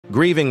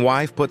Grieving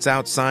wife puts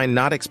out sign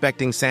not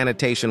expecting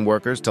sanitation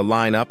workers to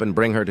line up and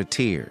bring her to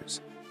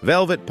tears.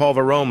 Velvet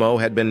Polveromo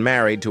had been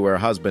married to her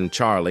husband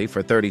Charlie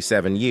for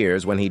 37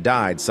 years when he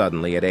died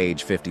suddenly at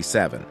age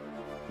 57.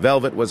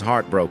 Velvet was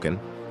heartbroken,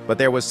 but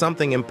there was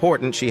something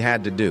important she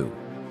had to do,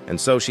 and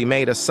so she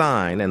made a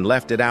sign and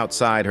left it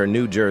outside her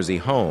New Jersey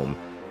home,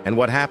 and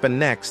what happened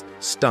next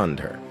stunned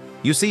her.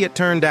 You see, it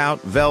turned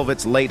out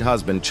Velvet's late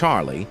husband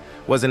Charlie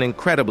was an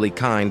incredibly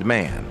kind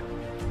man,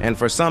 and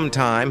for some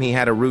time he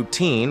had a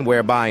routine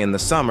whereby in the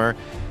summer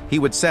he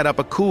would set up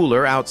a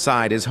cooler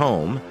outside his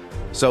home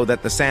so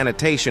that the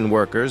sanitation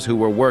workers who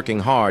were working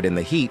hard in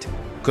the heat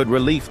could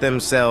relieve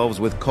themselves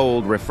with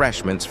cold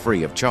refreshments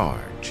free of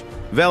charge.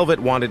 Velvet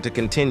wanted to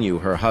continue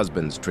her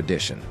husband's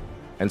tradition,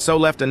 and so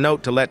left a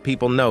note to let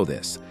people know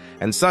this.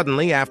 And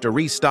suddenly, after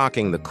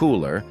restocking the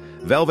cooler,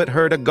 Velvet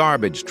heard a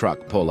garbage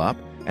truck pull up,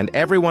 and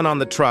everyone on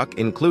the truck,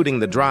 including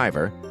the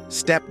driver,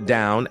 stepped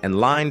down and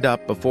lined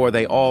up before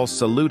they all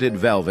saluted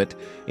Velvet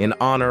in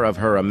honor of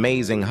her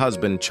amazing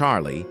husband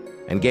Charlie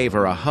and gave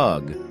her a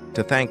hug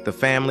to thank the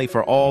family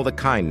for all the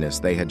kindness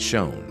they had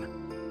shown.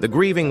 The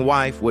grieving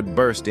wife would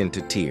burst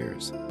into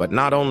tears, but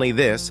not only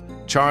this,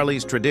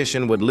 Charlie's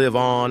tradition would live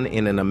on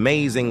in an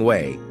amazing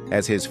way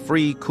as his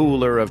free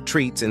cooler of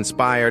treats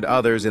inspired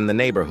others in the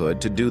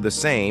neighborhood to do the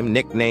same,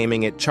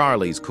 nicknaming it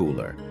Charlie's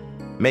Cooler,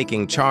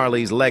 making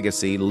Charlie's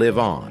legacy live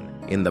on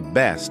in the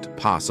best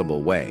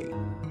possible way.